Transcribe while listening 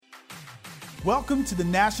Welcome to the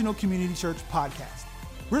National Community Church Podcast.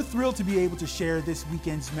 We're thrilled to be able to share this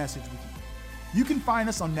weekend's message with you. You can find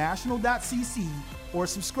us on national.cc or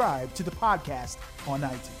subscribe to the podcast on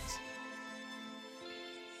iTunes.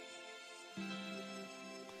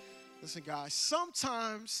 Listen, guys,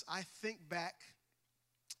 sometimes I think back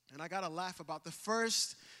and I gotta laugh about the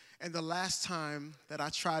first and the last time that I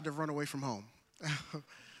tried to run away from home.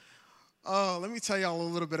 Oh, let me tell y'all a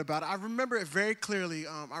little bit about it. I remember it very clearly.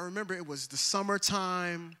 I remember it was the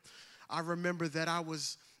summertime. I remember that I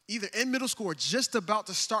was either in middle school or just about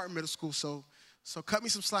to start middle school. So cut me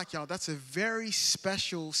some slack, y'all. That's a very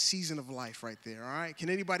special season of life right there, all right? Can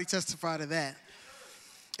anybody testify to that?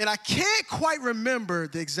 And I can't quite remember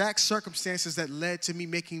the exact circumstances that led to me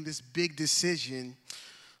making this big decision.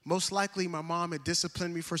 Most likely my mom had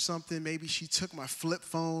disciplined me for something. Maybe she took my flip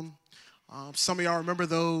phone. Some of y'all remember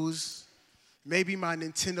those. Maybe my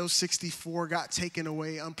Nintendo 64 got taken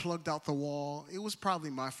away, unplugged out the wall. It was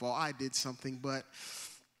probably my fault. I did something, but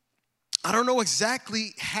I don't know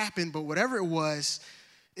exactly happened, but whatever it was,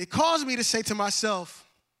 it caused me to say to myself,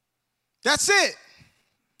 that's it.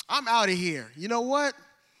 I'm out of here. You know what?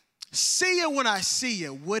 See ya when I see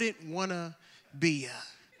ya. Wouldn't wanna be ya.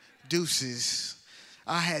 Deuces.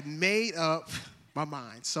 I had made up my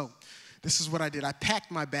mind. So this is what I did. I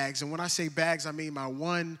packed my bags, and when I say bags, I mean my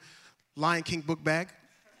one Lion King book bag,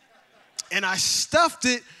 and I stuffed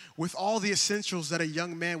it with all the essentials that a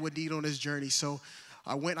young man would need on his journey. So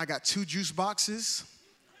I got 2 juice boxes.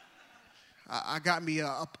 I got me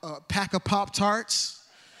a pack of Pop-Tarts.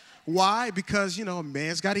 Why? Because, you know, a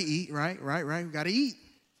man's got to eat, right? We got to eat.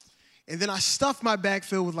 And then I stuffed my bag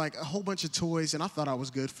filled with like a whole bunch of toys, and I thought I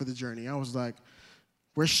was good for the journey. I was like,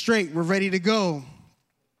 we're straight, we're ready to go.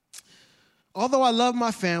 Although I love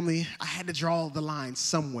my family, I had to draw the line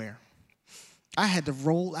somewhere. I had to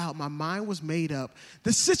roll out. My mind was made up.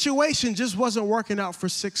 The situation just wasn't working out for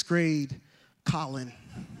 6th grade Colin.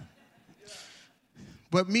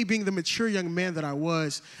 But me being the mature young man that I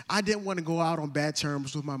was, I didn't want to go out on bad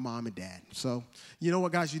terms with my mom and dad. So, you know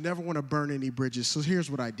what, guys? You never want to burn any bridges. So here's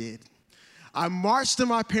what I did. I marched to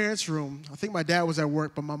my parents' room. I think my dad was at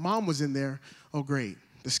work, but my mom was in there. Oh, great.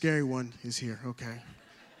 The scary one is here. Okay.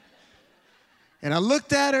 And I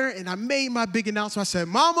looked at her, and I made my big announcement. I said,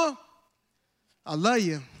 Mama, I love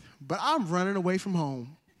you, but I'm running away from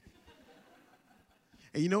home.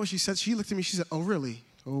 And you know what she said? She looked at me, she said, oh, really?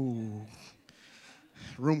 Oh,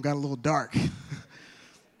 room got a little dark.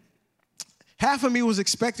 Half of me was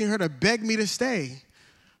expecting her to beg me to stay,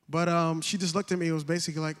 but she just looked at me. It was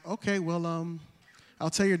basically like, okay, well, I'll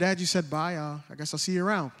tell your dad you said bye. I guess I'll see you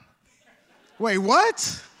around. Wait,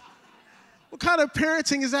 what? What kind of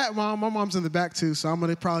parenting is that, Mom? My mom's in the back, too, so I'm going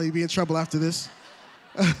to probably be in trouble after this.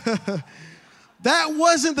 That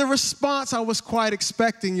wasn't the response I was quite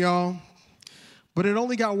expecting, y'all. But it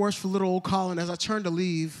only got worse for little old Colin. As I turned to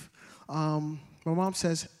leave, my mom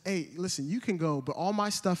says, hey, listen, you can go, but all my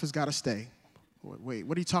stuff has got to stay. Wait,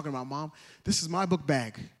 what are you talking about, Mom? This is my book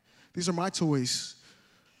bag. These are my toys.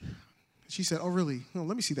 She said, oh, really? No,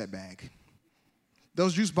 let me see that bag.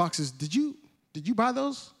 Those juice boxes, did you buy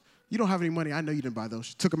those? You don't have any money. I know you didn't buy those.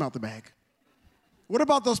 She took them out the bag. What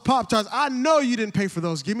about those Pop-Tarts? I know you didn't pay for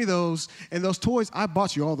those. Give me those. And those toys, I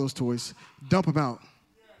bought you all those toys. Dump them out.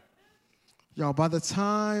 Y'all, by the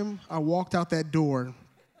time I walked out that door,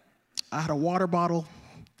 I had a water bottle,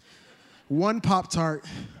 1 Pop-Tart,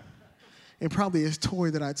 and probably a toy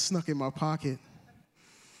that I'd snuck in my pocket.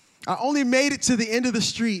 I only made it to the end of the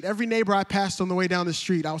street. Every neighbor I passed on the way down the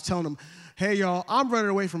street, I was telling them, hey, y'all, I'm running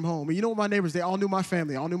away from home. And you know what my neighbors, they all knew my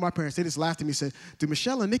family, all knew my parents. They just laughed at me and said, do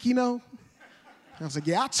Michelle and Nikki know? I was like,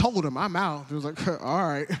 yeah, I told them I'm out. It was like, all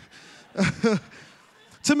right.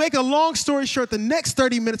 To make a long story short, the next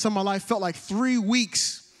 30 minutes of my life felt like 3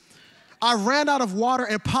 weeks. I ran out of water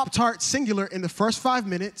and Pop-Tart singular in the first 5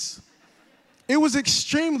 minutes. It was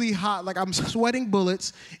extremely hot, like I'm sweating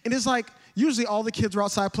bullets. And it's like, usually all the kids were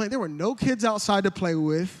outside playing. There were no kids outside to play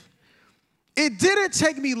with. It didn't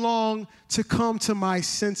take me long to come to my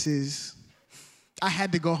senses. I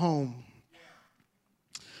had to go home.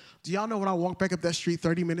 Do y'all know when I walked back up that street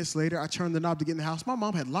 30 minutes later, I turned the knob to get in the house, my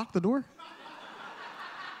mom had locked the door.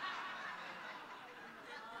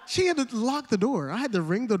 She had to lock the door. I had to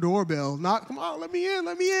ring the doorbell, knock, come on, let me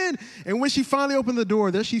in. And when she finally opened the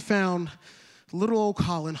door, there she found little old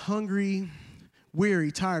Colin, hungry,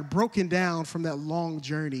 weary, tired, broken down from that long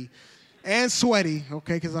journey, and sweaty,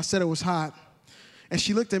 okay, because I said it was hot. And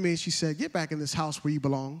she looked at me and she said, get back in this house where you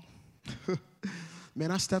belong. Man,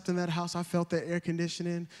 I stepped in that house. I felt that air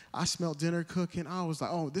conditioning. I smelled dinner cooking. I was like,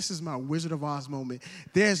 oh, this is my Wizard of Oz moment.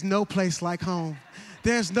 There's no place like home.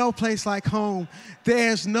 There's no place like home.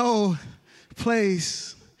 There's no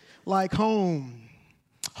place like home.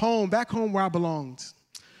 Home, back home where I belonged,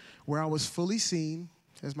 where I was fully seen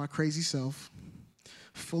as my crazy self,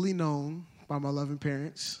 fully known by my loving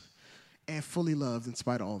parents, and fully loved in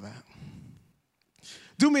spite of all that.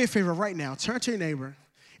 Do me a favor right now. Turn to your neighbor,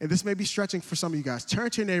 and this may be stretching for some of you guys. Turn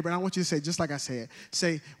to your neighbor, and I want you to say, just like I said,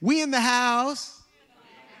 say, we in the house.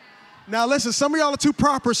 Now listen, some of y'all are too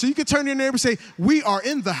proper, so you can turn to your neighbor and say, we are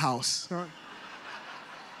in the house. All right.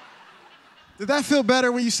 Did that feel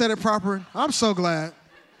better when you said it proper? I'm so glad.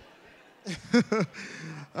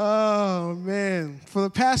 Oh, man. For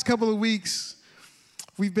the past couple of weeks,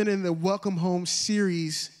 we've been in the Welcome Home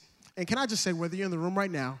series. And can I just say, whether you're in the room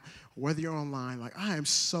right now, whether you're online, like, I am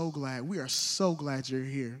so glad. We are so glad you're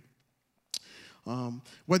here.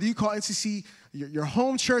 Whether you call NCC your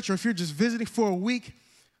home church or if you're just visiting for a week,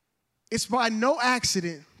 it's by no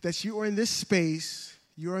accident that you are in this space,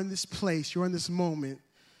 you're in this place, you're in this moment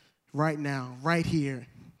right now, right here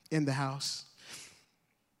in the house.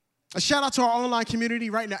 A shout out to our online community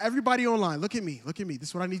right now. Everybody online, look at me, look at me. This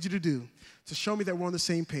is what I need you to do to show me that we're on the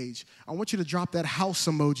same page. I want you to drop that house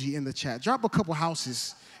emoji in the chat. Drop a couple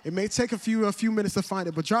houses. It may take a few minutes to find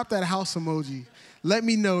it, but drop that house emoji. Let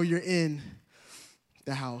me know you're in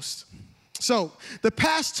the house. So the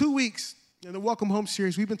past 2 weeks in the Welcome Home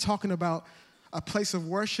series, we've been talking about a place of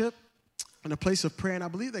worship and a place of prayer, and I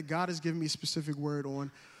believe that God has given me a specific word on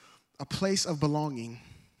a place of belonging.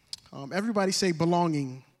 Everybody say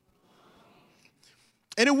belonging.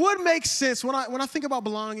 And it would make sense when I think about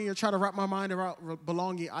belonging or try to wrap my mind around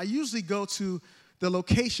belonging, I usually go to the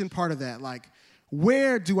location part of that, like,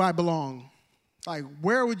 where do I belong? Like,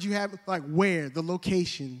 where would you have, like, where, the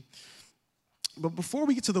location. But before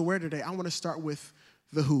we get to the where today, I want to start with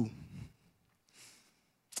the who.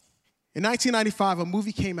 In 1995, a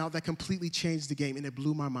movie came out that completely changed the game, and it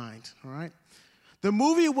blew my mind, all right? The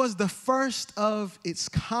movie was the first of its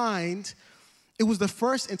kind. It was the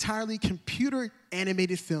first entirely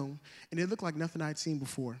computer-animated film, and it looked like nothing I'd seen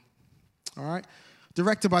before, all right?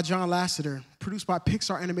 Directed by John Lasseter, produced by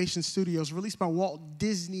Pixar Animation Studios, released by Walt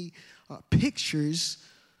Disney Pictures.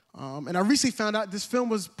 And I recently found out this film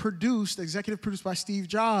was executive produced by Steve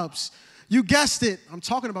Jobs. You guessed it. I'm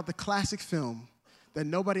talking about the classic film that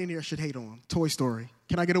nobody in here should hate on, Toy Story.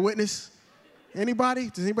 Can I get a witness? Anybody?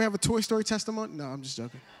 Does anybody have a Toy Story testimony? No, I'm just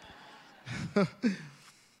joking.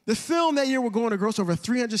 The film that year was going to gross over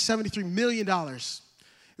 $373 million.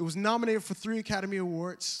 It was nominated for 3 Academy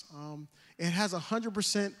Awards. It has a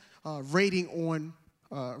 100% rating on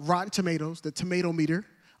Rotten Tomatoes, the tomato meter,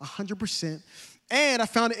 100%. And I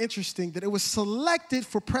found it interesting that it was selected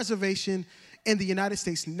for preservation in the United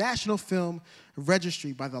States National Film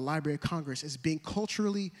Registry by the Library of Congress as being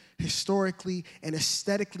culturally, historically, and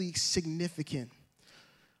aesthetically significant.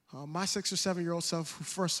 My 6 or 7-year-old self who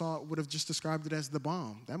first saw it would have just described it as the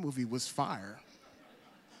bomb. That movie was fire.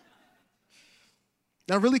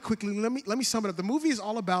 Now, really quickly, let me sum it up. The movie is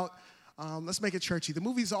all about, let's make it churchy. The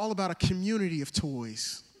movie is all about a community of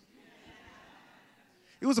toys.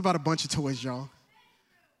 It was about a bunch of toys, y'all.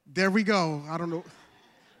 There we go. I don't know.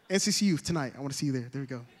 NCC Youth tonight. I want to see you there. There we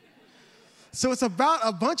go. So it's about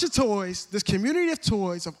a bunch of toys, this community of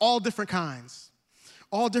toys of all different kinds,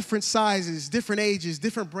 all different sizes, different ages,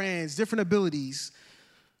 different brands, different abilities.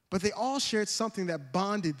 But they all shared something that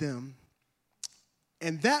bonded them,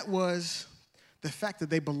 and that was the fact that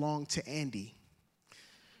they belonged to Andy,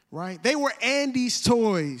 right? They were Andy's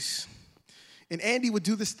toys. And Andy would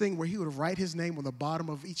do this thing where he would write his name on the bottom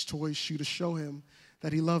of each toy shoe to show him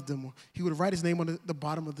that he loved him. He would write his name on the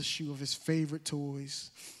bottom of the shoe of his favorite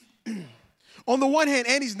toys. On the one hand,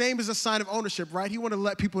 Andy's name is a sign of ownership, right? He wanted to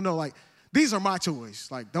let people know, like, these are my toys.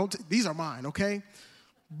 Like, these are mine, okay?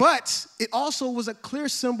 But it also was a clear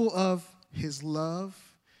symbol of his love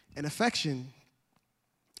and affection.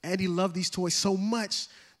 Andy loved these toys so much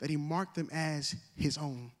that he marked them as his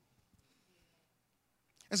own.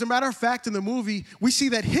 As a matter of fact, in the movie, we see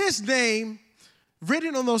that his name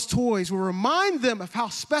written on those toys will remind them of how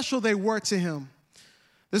special they were to him.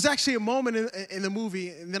 There's actually a moment in the movie,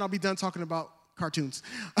 and then I'll be done talking about cartoons.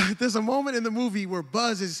 There's a moment in the movie where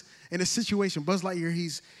Buzz is in a situation. Buzz Lightyear,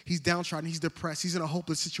 he's downtrodden, he's depressed, he's in a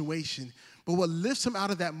hopeless situation. But what lifts him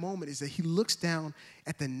out of that moment is that he looks down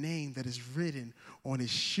at the name that is written on his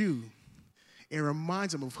shoe. It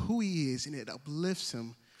reminds him of who he is, and it uplifts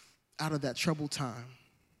him out of that troubled time.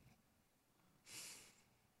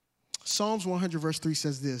 Psalms 100 verse 3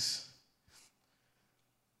 says this: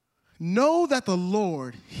 know that the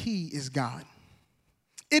Lord, He is God.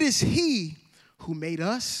 It is He who made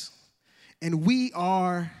us, and we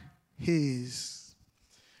are His.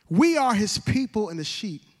 We are His people and the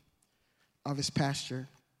sheep of His pasture.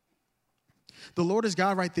 The Lord is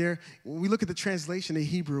God right there. When we look at the translation in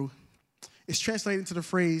Hebrew, it's translated into the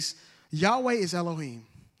phrase, Yahweh is Elohim.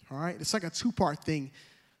 All right? It's like a two-part thing.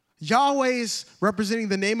 Yahweh is representing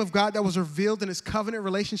the name of God that was revealed in his covenant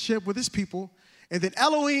relationship with his people. And then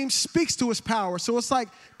Elohim speaks to his power. So it's like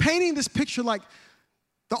painting this picture like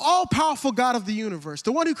the all-powerful God of the universe,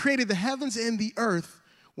 the one who created the heavens and the earth,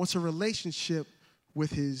 wants a relationship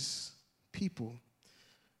with his people.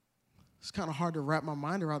 It's kind of hard to wrap my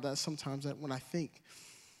mind around that sometimes when I think.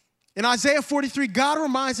 In Isaiah 43, God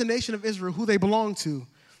reminds the nation of Israel who they belong to.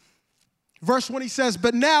 Verse 1, he says,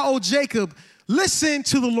 "But now, O Jacob, listen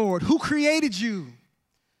to the Lord, who created you.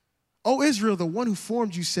 O Israel, the one who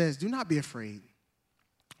formed you says, do not be afraid,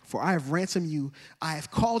 for I have ransomed you. I have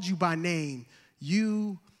called you by name.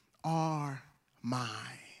 You are mine.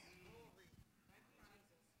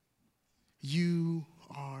 You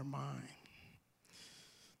are mine."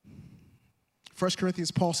 1 Corinthians,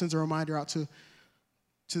 Paul sends a reminder out to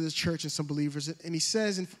the church and some believers. And he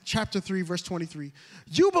says in chapter 3, verse 23,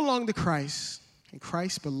 "You belong to Christ, and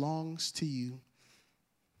Christ belongs to you."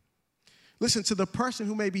 Listen, to the person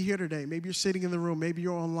who may be here today, maybe you're sitting in the room, maybe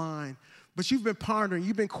you're online, but you've been pondering,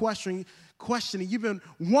 you've been questioning, you've been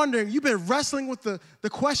wondering, you've been wrestling with the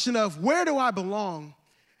question of where do I belong?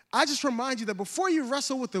 I just remind you that before you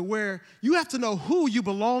wrestle with the where, you have to know who you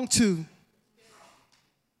belong to.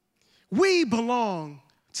 We belong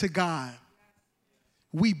to God.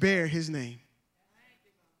 We bear his name.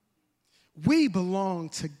 We belong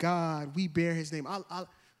to God. We bear his name. I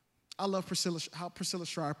love how Priscilla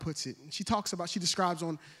Schreier puts it. And she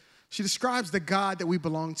describes the God that we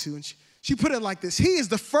belong to. And she put it like this: He is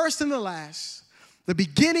the first and the last, the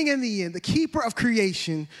beginning and the end, the keeper of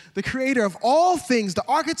creation, the creator of all things, the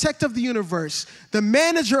architect of the universe, the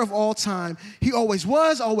manager of all time. He always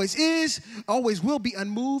was, always is, always will be,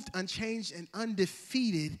 unmoved, unchanged, and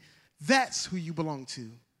undefeated. That's who you belong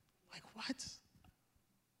to. Like, what?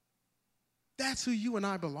 That's who you and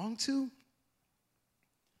I belong to?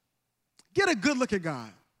 Get a good look at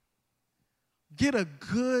God. Get a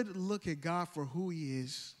good look at God for who he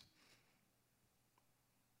is.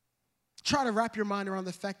 Try to wrap your mind around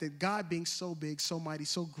the fact that God, being so big, so mighty,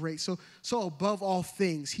 so great, so above all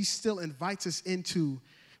things, he still invites us into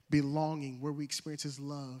belonging, where we experience his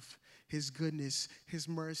love, his goodness, his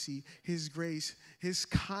mercy, his grace, his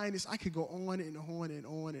kindness. I could go on and on and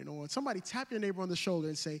on and on. Somebody tap your neighbor on the shoulder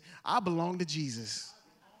and say, "I belong to Jesus."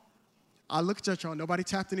 I looked at y'all. Nobody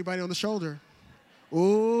tapped anybody on the shoulder.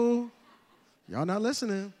 Ooh, y'all not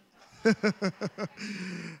listening.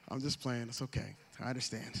 I'm just playing. It's okay. I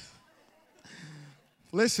understand.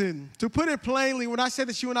 Listen, to put it plainly, when I say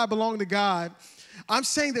that you and I belong to God, I'm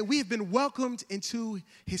saying that we have been welcomed into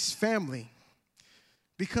his family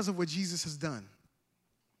because of what Jesus has done.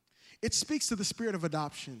 It speaks to the spirit of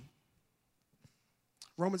adoption.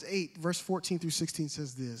 Romans 8, verse 14 through 16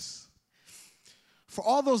 says this: "For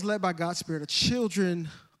all those led by God's Spirit are children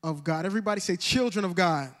of God." Everybody say, children of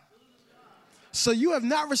God. "So you have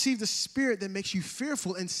not received a spirit that makes you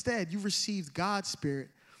fearful. Instead, you received God's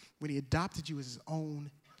Spirit when he adopted you as his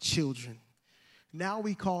own children. Now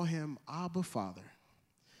we call him Abba, Father.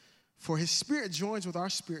 For his Spirit joins with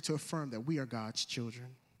our spirit to affirm that we are God's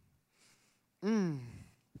children."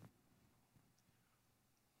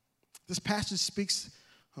 This passage speaks,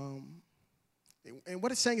 and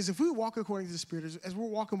what it's saying is, if we walk according to the Spirit, as we're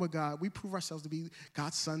walking with God, we prove ourselves to be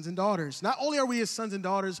God's sons and daughters. Not only are we his sons and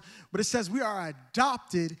daughters, but it says we are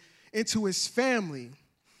adopted into his family.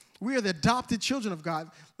 We are the adopted children of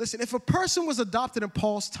God. Listen, if a person was adopted in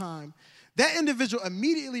Paul's time, that individual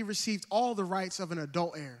immediately received all the rights of an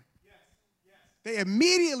adult heir. They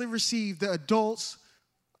immediately received the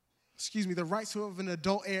rights of an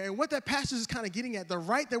adult heir. And what that passage is kind of getting at, the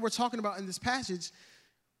right that we're talking about in this passage,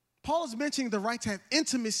 Paul is mentioning the right to have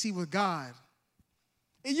intimacy with God.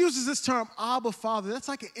 It uses this term, Abba, Father. That's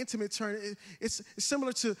like an intimate term. It's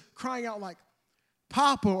similar to crying out like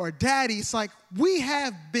Papa or Daddy. It's like we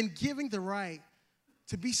have been given the right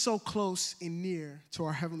to be so close and near to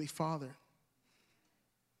our Heavenly Father.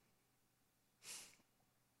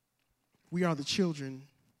 We are the children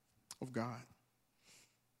of God.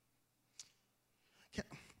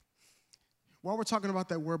 While we're talking about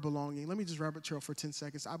that word belonging, let me just rabbit trail for 10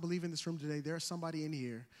 seconds. I believe in this room today, there's somebody in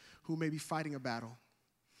here who may be fighting a battle.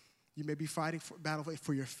 You may be fighting a battle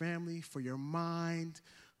for your family, for your mind,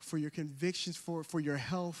 for your convictions, for your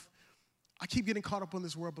health. I keep getting caught up on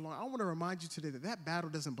this word belonging. I want to remind you today that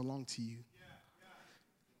battle doesn't belong to you.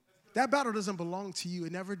 That battle doesn't belong to you.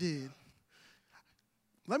 It never did.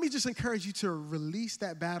 Let me just encourage you to release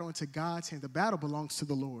that battle into God's hand. The battle belongs to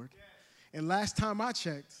the Lord. And last time I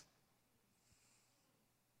checked,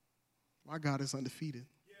 My God is undefeated.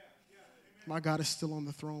 My God is still on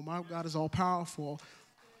the throne. My God is all powerful.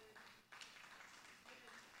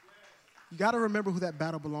 You got to remember who that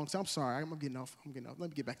battle belongs to. I'm sorry, I'm getting off. Let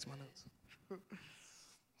me get back to my notes.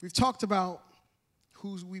 We've talked about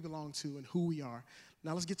who we belong to and who we are.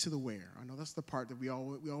 Now let's get to the where. I know that's the part that we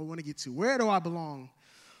all want to get to. Where do I belong?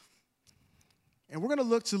 And we're going to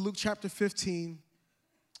look to Luke chapter 15,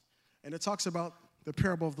 and it talks about the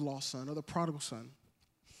parable of the lost son or the prodigal son.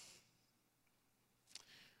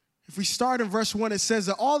 If we start in verse 1, it says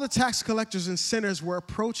that all the tax collectors and sinners were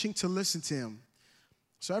approaching to listen to him.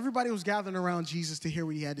 So everybody was gathering around Jesus to hear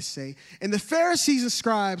what he had to say. And the Pharisees and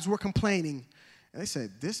scribes were complaining. And they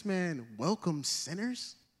said, this man welcomes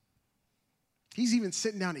sinners? He's even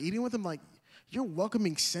sitting down eating with them, like, you're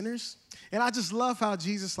welcoming sinners? And I just love how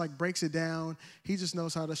Jesus, like, breaks it down. He just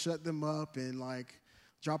knows how to shut them up and, like,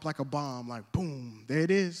 drop like a bomb, like, boom, there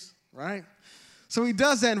it is, right? So he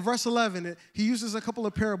does that in verse 11. He uses a couple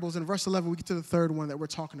of parables. In verse 11, we get to the third one that we're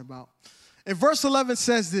talking about. And verse 11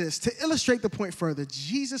 says this, to illustrate the point further,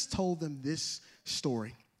 Jesus told them this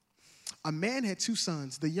story. A man had 2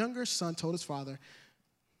 sons. The younger son told his father,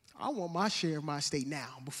 I want my share of my estate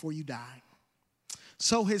now before you die.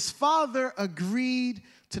 So his father agreed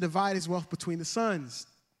to divide his wealth between the sons.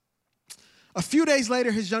 A few days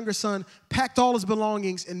later, his younger son packed all his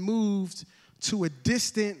belongings and moved to a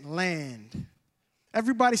distant land.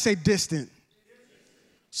 Everybody say distant.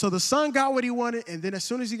 So the son got what he wanted, and then as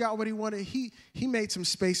soon as he got what he wanted, he made some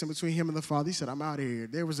space in between him and the father. He said, I'm out of here.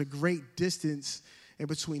 There was a great distance in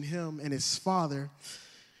between him and his father.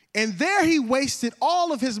 And there he wasted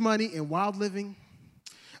all of his money in wild living.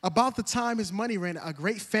 About the time his money ran, a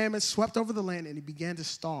great famine swept over the land, and he began to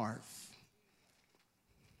starve.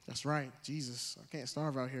 That's right, Jesus. I can't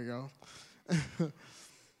starve out here, y'all.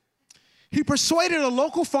 He persuaded a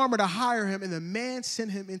local farmer to hire him, and the man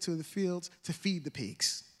sent him into the fields to feed the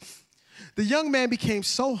pigs. The young man became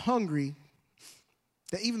so hungry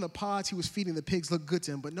that even the pods he was feeding the pigs looked good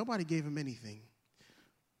to him, but nobody gave him anything.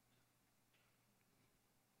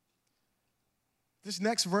 This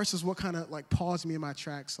next verse is what kind of like paused me in my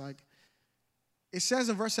tracks. Like, it says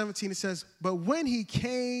in verse 17, it says, but when he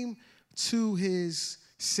came to his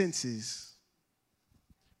senses,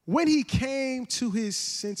 when he came to his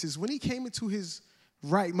senses, when he came into his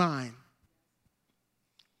right mind,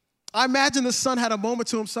 I imagine the son had a moment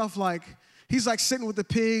to himself, like, he's like sitting with the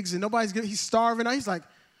pigs and he's starving. He's like,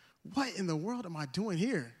 what in the world am I doing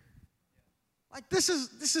here? Like, this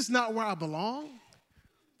is not where I belong.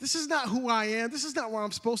 This is not who I am. This is not where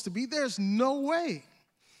I'm supposed to be. There's no way.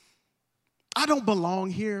 I don't belong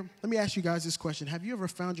here. Let me ask you guys this question. Have you ever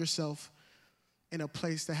found yourself in a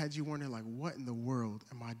place that had you wondering, like, what in the world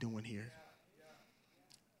am I doing here?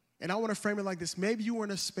 And I want to frame it like this. Maybe you were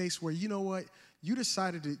in a space where, you know what, you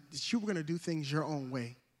decided that you were going to do things your own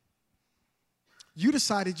way. You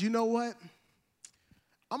decided, you know what,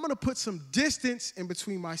 I'm going to put some distance in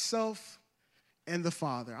between myself and the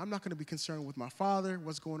Father. I'm not going to be concerned with my Father,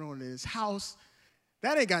 what's going on in his house.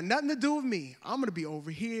 That ain't got nothing to do with me. I'm going to be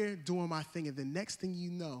over here doing my thing. And the next thing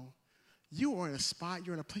you know, you are in a spot,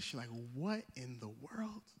 you're in a place, you're like, what in the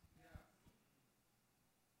world?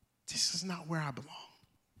 This is not where I belong.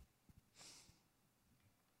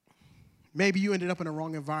 Maybe you ended up in a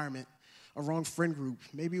wrong environment, a wrong friend group.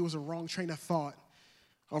 Maybe it was a wrong train of thought,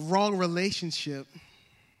 a wrong relationship.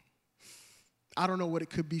 I don't know what it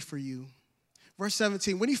could be for you. Verse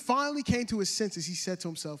 17, when he finally came to his senses, he said to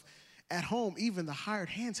himself, at home, even the hired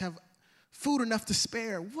hands have food enough to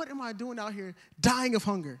spare. What am I doing out here dying of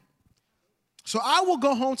hunger? So I will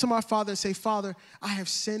go home to my father and say, Father, I have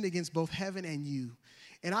sinned against both heaven and you,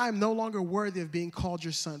 and I am no longer worthy of being called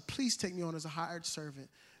your son. Please take me on as a hired servant.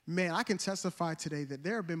 Man, I can testify today that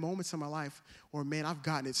there have been moments in my life where, man, I've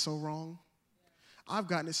gotten it so wrong. I've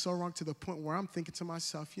gotten it so wrong to the point where I'm thinking to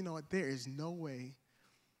myself, you know what, there is no way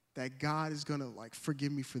that God is going to, like,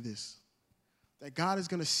 forgive me for this. That God is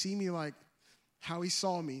going to see me like how he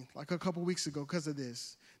saw me, like a couple weeks ago because of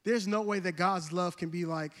this. There's no way that God's love can be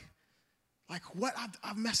like what?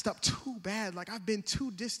 I've messed up too bad. Like, I've been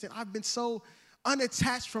too distant. I've been so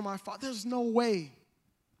unattached from my Father. There's no way.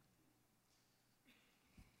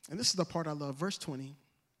 And this is the part I love, verse 20.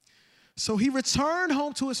 So he returned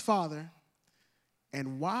home to his father,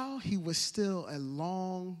 and while he was still a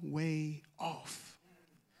long way off,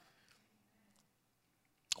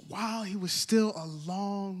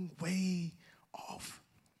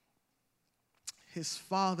 his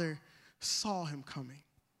father saw him coming.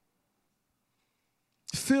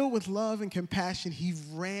 Filled with love and compassion, he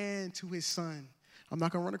ran to his son. I'm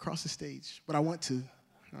not going to run across the stage, but I want to,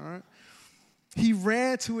 all right? He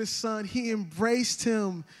ran to his son. He embraced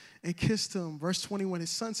him and kissed him. Verse 21, his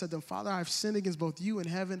son said to him, Father, I have sinned against both you and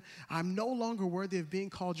heaven. I'm no longer worthy of being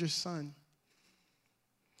called your son.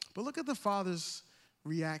 But look at the father's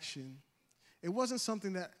reaction. It wasn't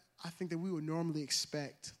something that I think that we would normally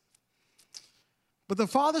expect. But the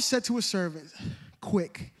father said to his servant,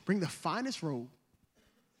 quick, bring the finest robe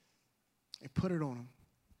and put it on him.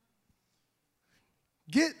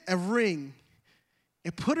 Get a ring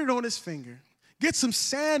and put it on his finger. Get some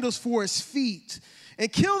sandals for his feet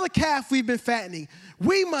and kill the calf we've been fattening.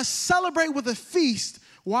 We must celebrate with a feast.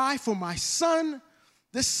 Why? For my son,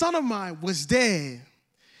 this son of mine, was dead,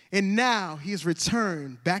 and now he has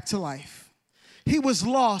returned back to life. He was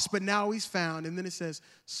lost, but now he's found. And then it says,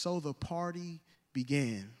 so the party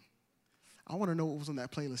began. I want to know what was on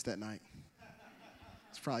that playlist that night.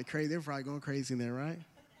 It's probably crazy. They were probably going crazy in there, right?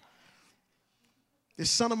 This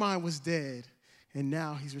son of mine was dead, and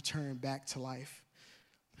now he's returned back to life.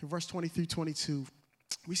 In verse 23-22,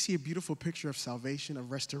 we see a beautiful picture of salvation,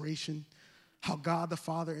 of restoration, how God the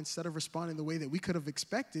Father, instead of responding the way that we could have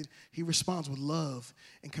expected, he responds with love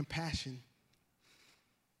and compassion.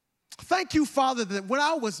 Thank you, Father, that when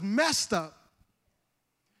I was messed up,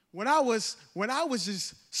 when I was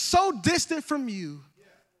just so distant from you,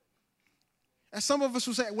 as some of us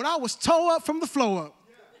would say, when I was toe up from the flow up,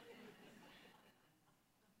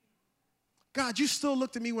 God, you still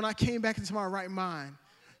looked at me when I came back into my right mind.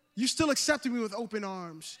 You still accepted me with open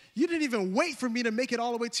arms. You didn't even wait for me to make it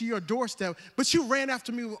all the way to your doorstep, but you ran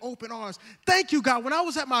after me with open arms. Thank you, God. When I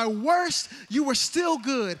was at my worst, you were still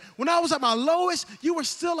good. When I was at my lowest, you were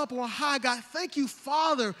still up on high. God, thank you,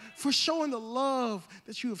 Father, for showing the love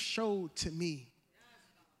that you have showed to me.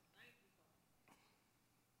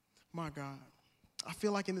 My God, I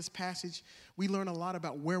feel like in this passage, we learn a lot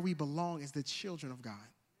about where we belong as the children of God.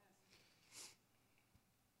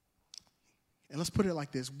 And let's put it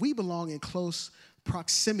like this. We belong in close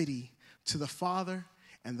proximity to the Father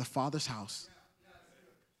and the Father's house.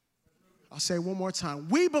 I'll say it one more time.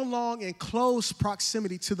 We belong in close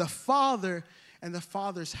proximity to the Father and the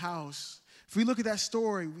Father's house. If we look at that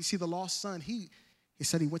story, we see the lost son. He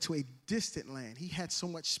said he went to a distant land. He had so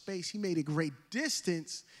much space. He made a great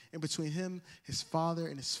distance in between him, his father,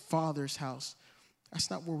 and his Father's house. That's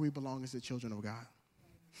not where we belong as the children of God.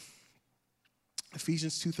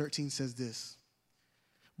 Ephesians 2:13 says this.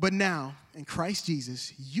 But now, in Christ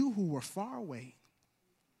Jesus, you who were far away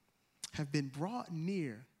have been brought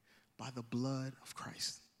near by the blood of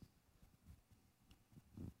Christ.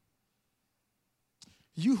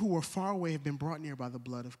 You who were far away have been brought near by the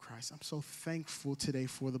blood of Christ. I'm so thankful today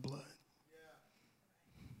for the blood.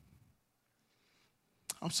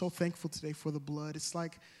 I'm so thankful today for the blood. It's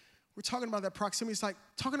like we're talking about that proximity. It's like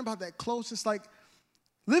talking about that close. It's like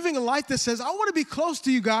living a life that says, I want to be close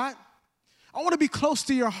to you, God. I want to be close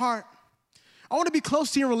to your heart. I want to be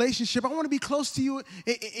close to your relationship. I want to be close to you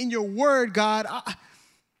in your word, God.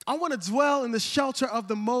 I want to dwell in the shelter of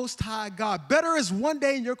the Most High God. Better is one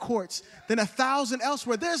day in your courts than 1,000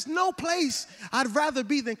 elsewhere. There's no place I'd rather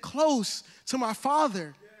be than close to my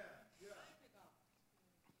Father.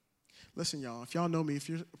 Listen, y'all, if y'all know me, if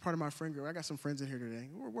you're part of my friend group, I got some friends in here today.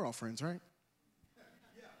 We're all friends, right?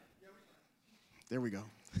 There we go.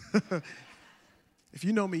 If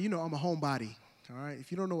you know me, you know I'm a homebody, all right?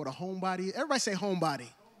 If you don't know what a homebody is, everybody say homebody.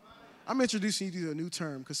 I'm introducing you to a new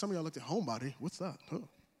term because some of y'all looked at homebody. What's that? Oh.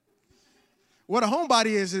 What a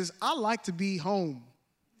homebody is I like to be home.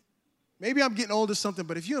 Maybe I'm getting old or something,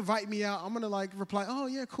 but if you invite me out, I'm going to like reply, oh,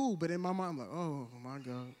 yeah, cool. But in my mind, I'm like, oh, my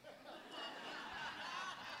God.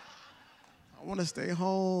 I want to stay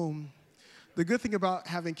home. The good thing about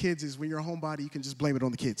having kids is when you're a homebody, you can just blame it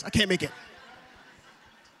on the kids. I can't make it.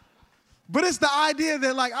 But it's the idea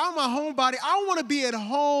that, like, I'm a homebody. I want to be at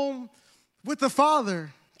home with the Father.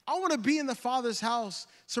 I want to be in the Father's house,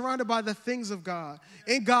 surrounded by the things of God,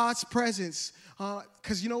 in God's presence.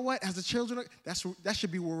 Because you know what? As the children, that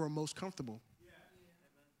should be where we're most comfortable.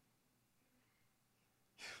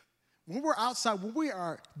 When we're outside, when we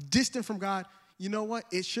are distant from God, you know what?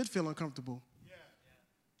 It should feel uncomfortable.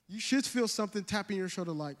 You should feel something tapping your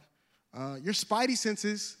shoulder like your spidey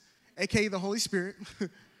senses, a.k.a. the Holy Spirit,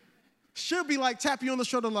 should be like tapping you on the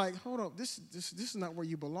shoulder like, hold up, this is not where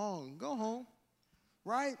you belong. Go home,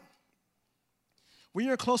 right? When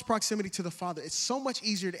you're in close proximity to the Father, it's so much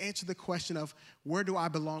easier to answer the question of where do I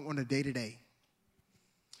belong on a day-to-day.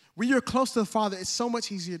 When you're close to the Father, it's so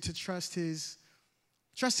much easier to trust his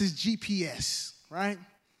GPS, right?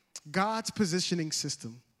 God's positioning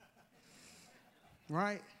system,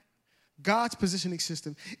 right? God's positioning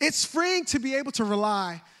system. It's freeing to be able to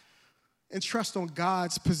rely and trust on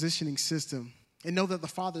God's positioning system and know that the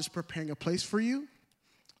Father is preparing a place for you.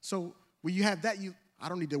 So when you have that, I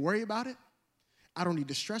don't need to worry about it. I don't need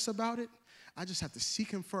to stress about it. I just have to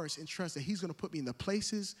seek him first and trust that he's going to put me in the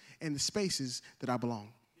places and the spaces that I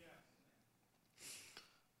belong. Yeah.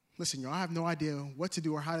 Listen, y'all, I have no idea what to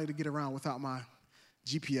do or how to get around without my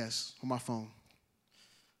GPS on my phone,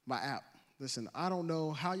 my app. Listen, I don't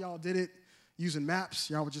know how y'all did it using maps.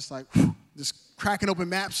 Y'all were just like, just cracking open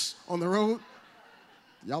maps on the road.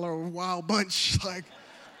 Y'all are a wild bunch. Like,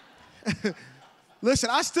 listen,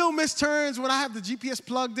 I still miss turns when I have the GPS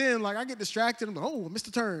plugged in. Like, I get distracted. I'm like, oh, I missed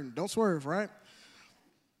a turn. Don't swerve, right?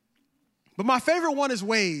 But my favorite one is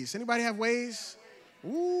Waze. Anybody have Waze?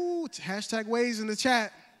 Ooh, hashtag Waze in the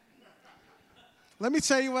chat. Let me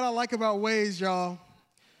tell you what I like about Waze, y'all.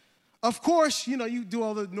 Of course, you know, you do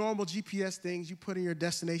all the normal GPS things. You put in your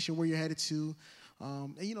destination where you're headed to.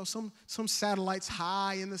 And, you know, some satellites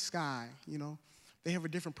high in the sky, you know, they have a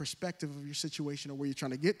different perspective of your situation or where you're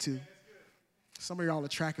trying to get to. Some of y'all are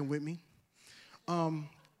tracking with me. But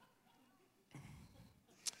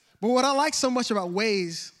what I like so much about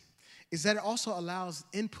Waze is that it also allows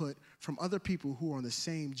input from other people who are on the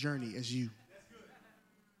same journey as you.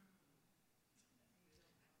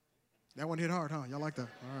 That one hit hard, huh? Y'all like that?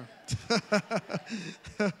 All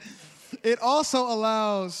right. It also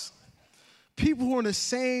allows people who are on the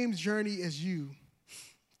same journey as you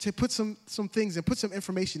to put some things and put some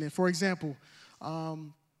information in. For example,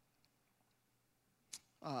 in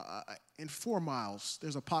 4 miles,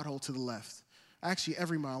 there's a pothole to the left. Actually,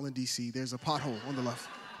 every mile in D.C., there's a pothole on the left.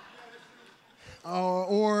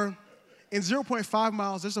 Or in 0.5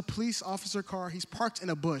 miles, there's a police officer car. He's parked in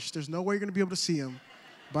a bush. There's no way you're going to be able to see him.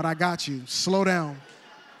 But I got you. Slow down.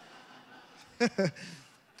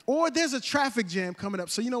 Or there's a traffic jam coming up.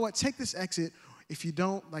 So you know what? Take this exit. If you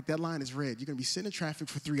don't, like that line is red. You're going to be sitting in traffic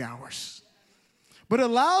for 3 hours. But it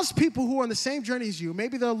allows people who are on the same journey as you,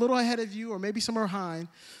 maybe they're a little ahead of you or maybe some are behind,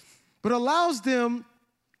 but allows them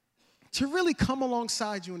to really come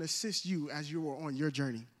alongside you and assist you as you are on your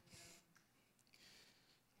journey.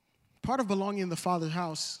 Part of belonging in the Father's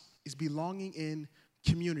house is belonging in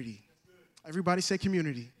community. Everybody say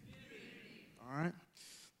community. All right.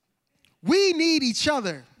 We need each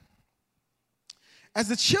other. As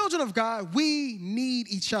the children of God, we need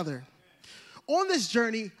each other. On this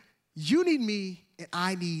journey, you need me and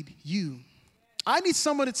I need you. I need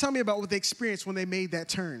someone to tell me about what they experienced when they made that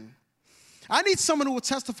turn. I need someone who will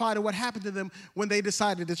testify to what happened to them when they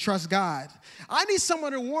decided to trust God. I need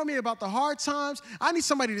someone to warn me about the hard times. I need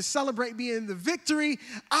somebody to celebrate me in the victory.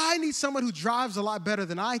 I need someone who drives a lot better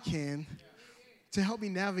than I can to help me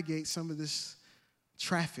navigate some of this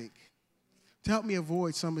traffic, to help me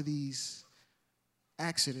avoid some of these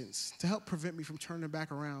accidents, to help prevent me from turning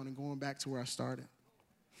back around and going back to where I started.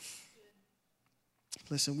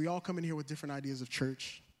 Listen, we all come in here with different ideas of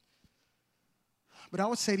church. But I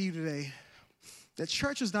would say to you today that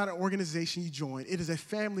church is not an organization you join. It is a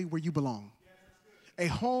family where you belong, a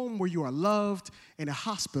home where you are loved, and a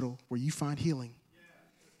hospital where you find healing.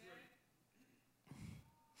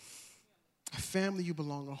 A family you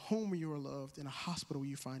belong, a home where you are loved, and a hospital where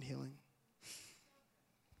you find healing.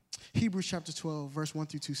 Hebrews chapter 12, verse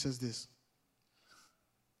 1-2 says this.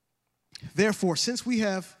 Therefore, since we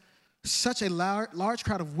have such a large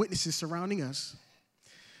crowd of witnesses surrounding us,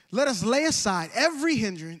 let us lay aside every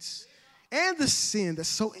hindrance and the sin that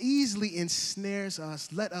so easily ensnares us.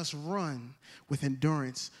 Let us run with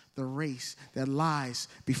endurance the race that lies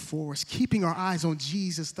before us, keeping our eyes on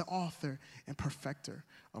Jesus, the author and perfecter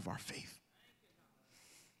of our faith.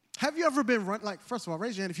 Have you ever been running? Like, first of all,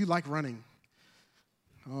 raise your hand if you like running.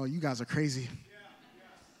 Oh, you guys are crazy.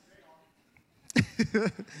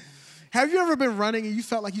 Have you ever been running and you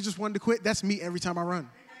felt like you just wanted to quit? That's me every time I run.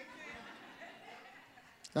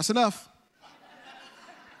 That's enough.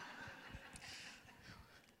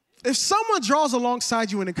 If someone draws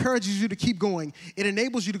alongside you and encourages you to keep going, it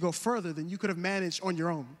enables you to go further than you could have managed on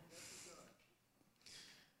your own.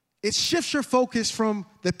 It shifts your focus from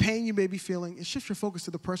the pain you may be feeling. It shifts your focus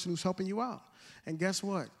to the person who's helping you out. And guess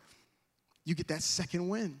what? You get that second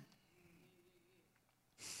win.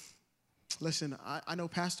 Listen, I know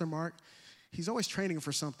Pastor Mark. He's always training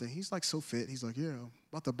for something. He's like so fit. He's like, yeah, I'm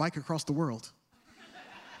about to bike across the world.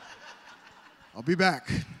 I'll be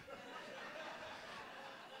back.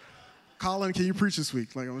 Colin, can you preach this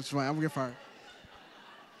week? Like, I'm going to get fired.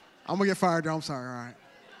 I'm going to get fired, though. I'm sorry, all right.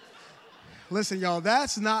 Listen, y'all,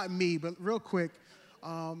 that's not me, but real quick,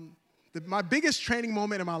 my biggest training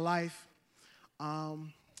moment in my life,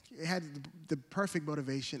 it had the perfect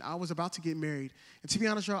motivation. I was about to get married, and to be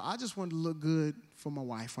honest, y'all, I just wanted to look good for my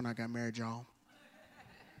wife when I got married, y'all.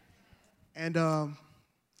 And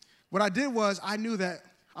what I did was I knew that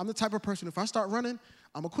I'm the type of person, if I start running,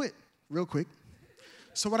 I'm going to quit real quick.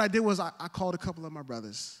 So what I did was I called a couple of my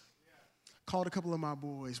brothers, called a couple of my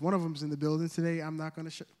boys. One of them's in the building today. I'm not going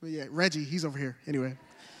to show, but yeah, Reggie, he's over here. Anyway.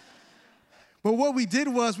 But what we did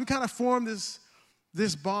was we kind of formed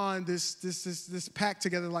this bond, this pact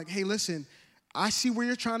together, like, hey, listen, I see where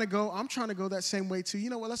you're trying to go. I'm trying to go that same way too. You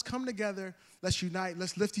know what? Let's come together. Let's unite.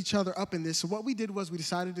 Let's lift each other up in this. So what we did was we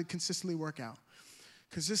decided to consistently work out,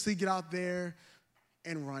 consistently get out there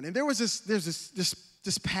and run. And there's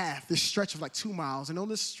this path, this stretch of like 2 miles. And on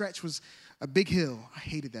this stretch was a big hill. I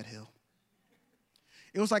hated that hill.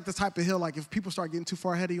 It was like the type of hill, like if people start getting too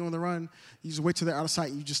far ahead of you on the run, you just wait till they're out of sight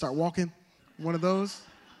and you just start walking. One of those.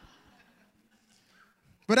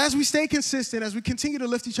 But as we stay consistent, as we continue to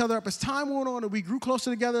lift each other up, as time went on and we grew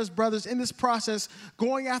closer together as brothers in this process,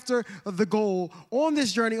 going after the goal, on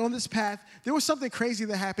this journey, on this path, there was something crazy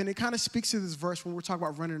that happened. It kind of speaks to this verse when we're talking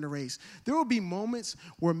about running the race. There will be moments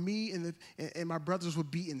where me and my brothers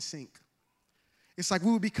would be in sync. It's like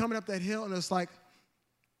we would be coming up that hill, and it's like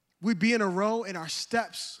we'd be in a row, and our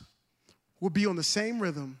steps would be on the same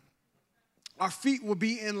rhythm. Our feet would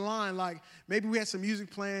be in line, like maybe we had some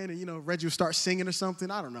music playing and, Reggie would start singing or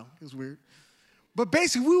something. I don't know. It was weird. But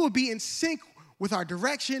basically, we would be in sync with our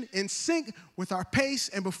direction, in sync with our pace.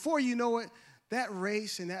 And before you know it, that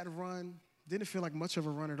race and that run didn't feel like much of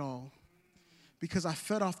a run at all because I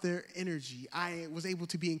fed off their energy. I was able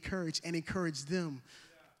to be encouraged and encourage them.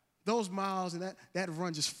 Those miles and that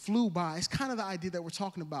run just flew by. It's kind of the idea that we're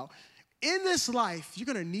talking about. In this life, you're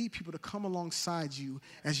going to need people to come alongside you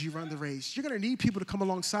as you run the race. You're going to need people to come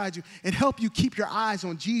alongside you and help you keep your eyes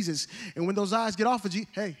on Jesus. And when those eyes get off of you,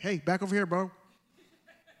 hey, back over here, bro.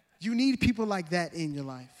 You need people like that in your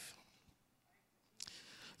life.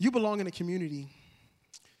 You belong in a community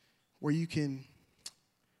where you can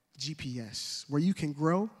GPS, where you can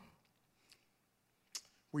grow,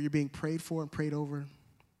 where you're being prayed for and prayed over,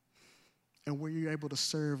 and where you're able to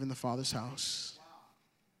serve in the Father's house.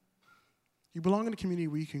 You belong in a community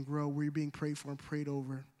where you can grow, where you're being prayed for and prayed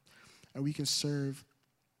over, and we can serve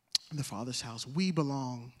in the Father's house. We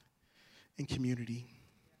belong in community.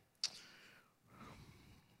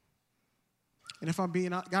 And if I'm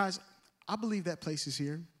being honest, guys, I believe that place is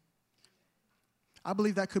here. I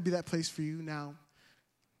believe that could be that place for you. Now,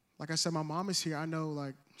 like I said, my mom is here. I know,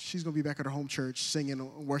 like, she's going to be back at her home church singing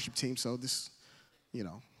on worship team, so this,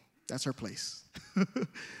 that's her place. But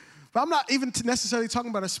I'm not even necessarily talking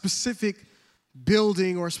about a specific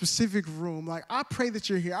building or a specific room. Like, I pray that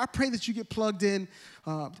you're here. I pray that you get plugged in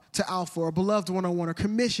to Alpha or Beloved 101 or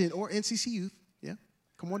Commission or NCC Youth. Yeah,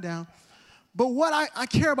 come on down. But what I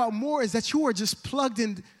care about more is that you are just plugged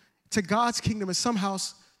in to God's kingdom and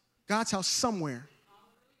God's house somewhere.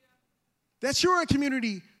 That you're in a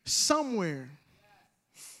community somewhere.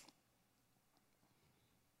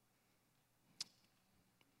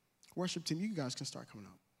 Worship team, you guys can start coming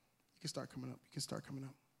up. You can start coming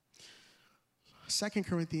up. 2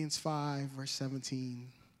 Corinthians 5, verse 17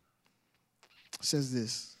 says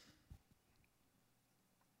this.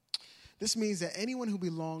 This means that anyone who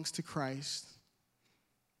belongs to Christ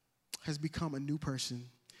has become a new person.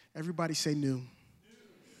 Everybody say new.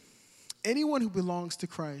 Anyone who belongs to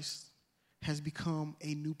Christ has become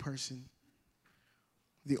a new person.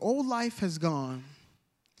 The old life has gone,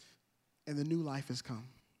 and the new life has come.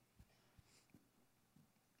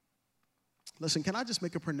 Listen, can I just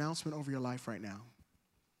make a pronouncement over your life right now?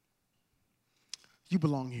 You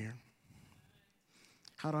belong here.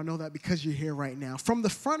 How do I know that? Because you're here right now. From the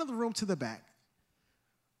front of the room to the back.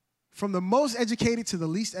 From the most educated to the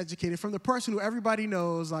least educated. From the person who everybody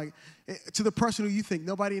knows, like, to the person who you think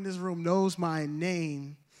nobody in this room knows my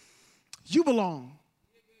name. You belong.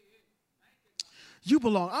 You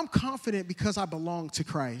belong. I'm confident because I belong to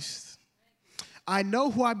Christ. I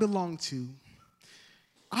know who I belong to.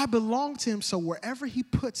 I belong to him, so wherever he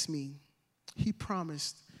puts me, he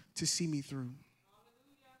promised to see me through.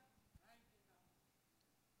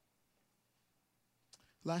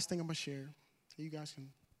 Last thing I'm going to share. You guys can.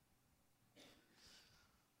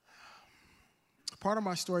 Part of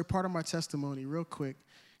my story, part of my testimony, real quick.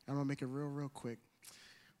 I'm going to make it real quick.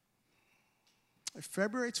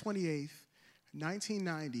 February 28th,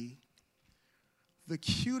 1990, the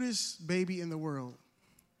cutest baby in the world,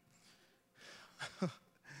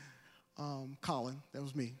 Colin, that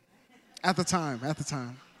was me. At the time.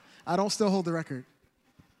 I don't still hold the record.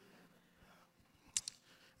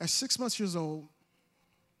 At 6 months old,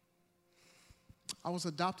 I was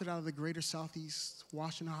adopted out of the Greater Southeast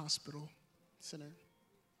Washington Hospital Center.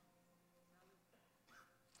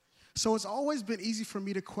 So it's always been easy for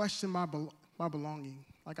me to question my belonging.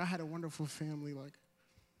 Like, I had a wonderful family, like,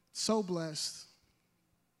 so blessed.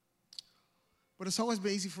 But it's always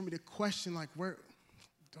been easy for me to question, like,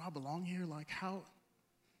 do I belong here? Like, how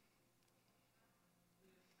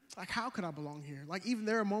could I belong here? Like, even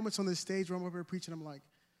there are moments on this stage where I'm up here preaching, I'm like,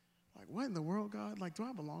 what in the world, God? Like, do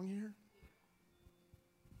I belong here?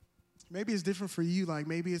 Maybe it's different for you. Like,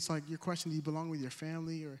 maybe it's like your question, do you belong with your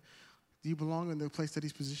family, or do you belong in the place that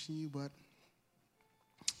he's positioned you? But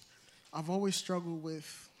I've always struggled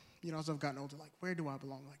with, as I've gotten older, like, where do I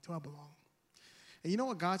belong? Like, do I belong? And you know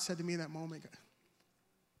what God said to me in that moment?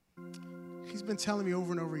 He's been telling me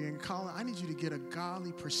over and over again, Colin, I need you to get a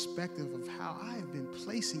godly perspective of how I have been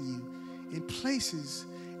placing you in places,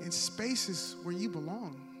 in spaces where you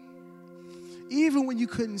belong. Even when you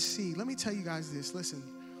couldn't see. Let me tell you guys this. Listen,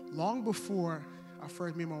 long before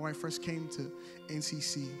me and my wife first came to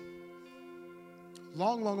NCC,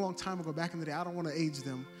 long time ago, back in the day, I don't want to age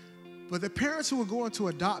them, but the parents who were going to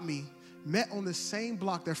adopt me met on the same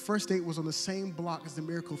block. Their first date was on the same block as the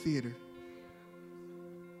Miracle Theater.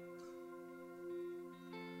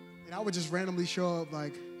 And I would just randomly show up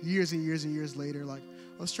like years and years and years later, like,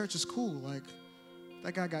 oh, this church is cool. Like,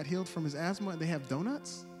 that guy got healed from his asthma and they have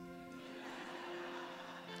donuts?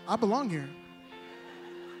 I belong here.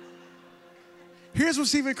 Here's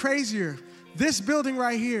what's even crazier. This building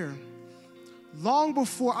right here, long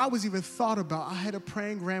before I was even thought about, I had a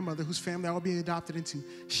praying grandmother whose family I was being adopted into.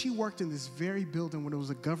 She worked in this very building when it was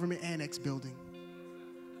a government annex building.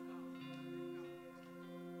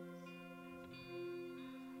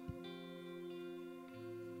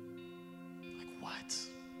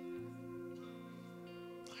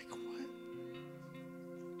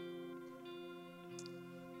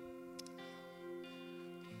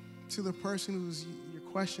 To the person who's you're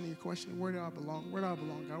questioning, where do I belong? Where do I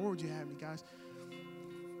belong, God? Where would you have me, guys?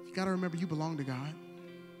 You got to remember you belong to God.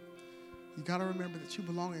 You got to remember that you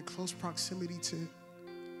belong in close proximity to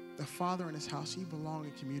the Father in his house. You belong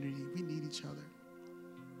in community. We need each other.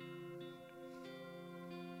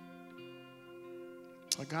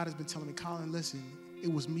 Like God has been telling me, Colin, listen,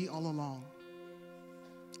 it was me all along.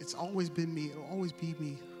 It's always been me. It'll always be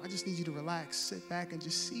me. I just need you to relax, sit back, and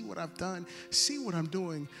just see what I've done, see what I'm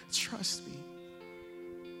doing. Trust me.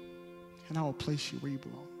 And I will place you where you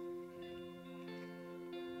belong.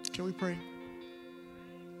 Can we pray?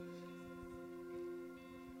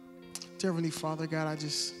 Dear Heavenly Father, God, I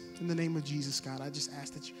just, in the name of Jesus, God, I just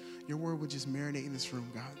ask that your word would just marinate in this room,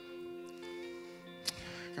 God.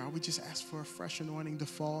 God, we just ask for a fresh anointing to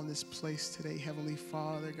fall in this place today, Heavenly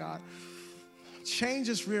Father, God. Change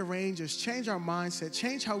us, rearrange us, change our mindset,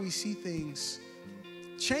 change how we see things,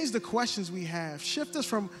 change the questions we have, shift us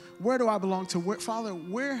from where do I belong to where, Father,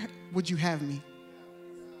 where would you have me?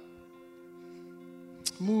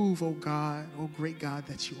 Move, oh God, oh great God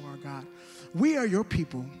that you are, God. We are your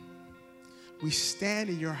people. We stand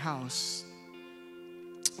in your house.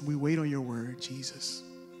 We wait on your word, Jesus.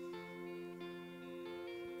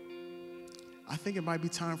 I think it might be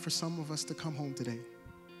time for some of us to come home today.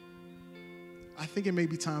 I think it may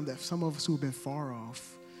be time that some of us who have been far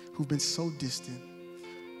off, who've been so distant,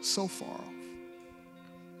 so far off,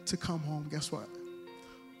 to come home. Guess what?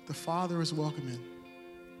 The Father is welcoming.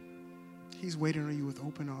 He's waiting on you with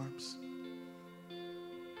open arms.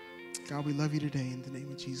 God, we love you today. In the name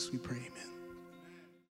of Jesus, we pray, amen.